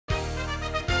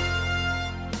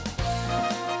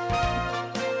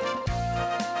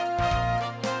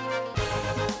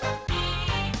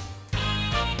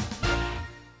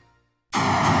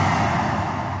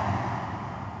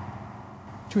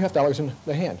two $half in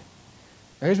the hand.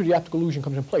 Now here's where the optical illusion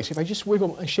comes in place. If I just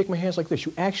wiggle and shake my hands like this,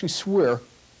 you actually swear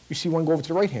you see one go over to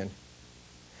the right hand.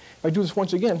 If I do this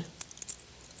once again,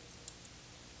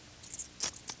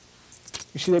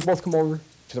 you see they both come over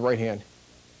to the right hand.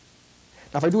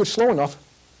 Now if I do it slow enough,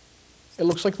 it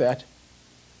looks like that,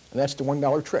 and that's the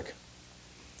 $1 trick.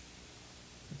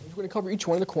 We're going to cover each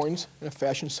one of the coins in a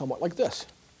fashion somewhat like this.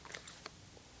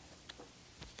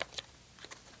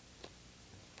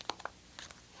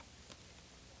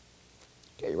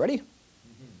 Okay, you ready?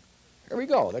 Here we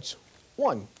go. That's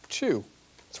 1, 2,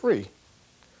 3,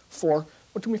 4. Well,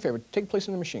 do me a favor. Take place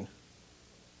in the machine.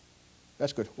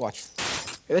 That's good. Watch.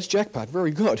 Hey, that's jackpot.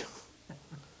 Very good.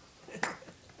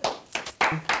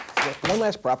 One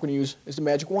last prop I'm going to use is the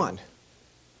magic wand.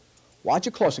 Watch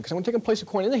it closely, because I'm going to take and place a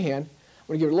coin in the hand. I'm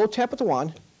going to give it a little tap with the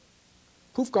wand.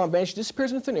 Poof, gone, bang. She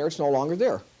disappears in the thin air. It's no longer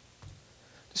there.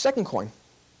 The second coin.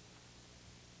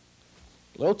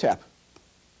 A little tap.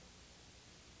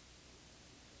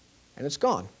 And it's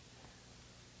gone.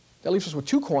 That leaves us with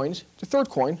 2 coins. The third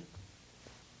coin.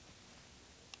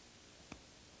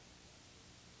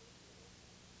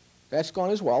 That's gone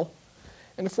as well.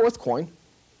 And the fourth coin.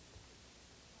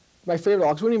 My favorite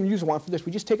because we don't even use a wand for this.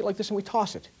 We just take it like this and we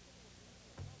toss it.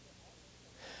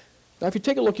 Now if you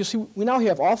take a look, you'll see we now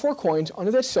have all 4 coins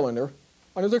under that cylinder,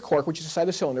 under their cork, which is the side of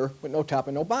the cylinder, with no top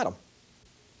and no bottom.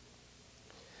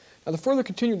 Now to further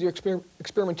continue the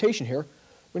experimentation here,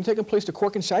 we're going to take and place the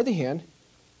cork inside the hand.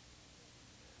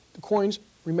 The coins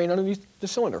remain underneath the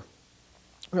cylinder.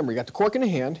 Remember, you got the cork in the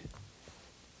hand,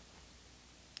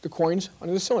 the coins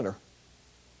under the cylinder.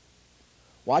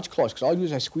 Watch close, because all I do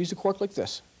is I squeeze the cork like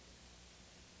this.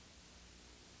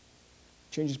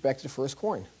 Changes back to the first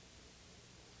coin.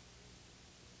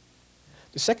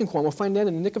 The second coin, we'll find that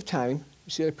in the nick of time.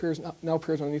 You see it now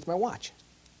appears underneath my watch.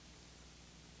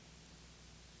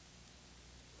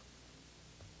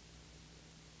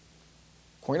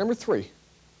 Coin number 3,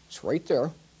 it's right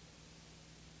there.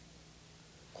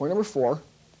 Coin number 4,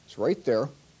 it's right there. If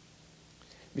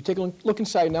you take a look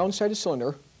inside, now inside the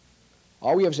cylinder,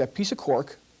 all we have is that piece of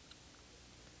cork,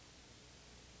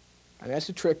 and that's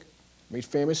the trick made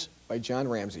famous by John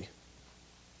Ramsey.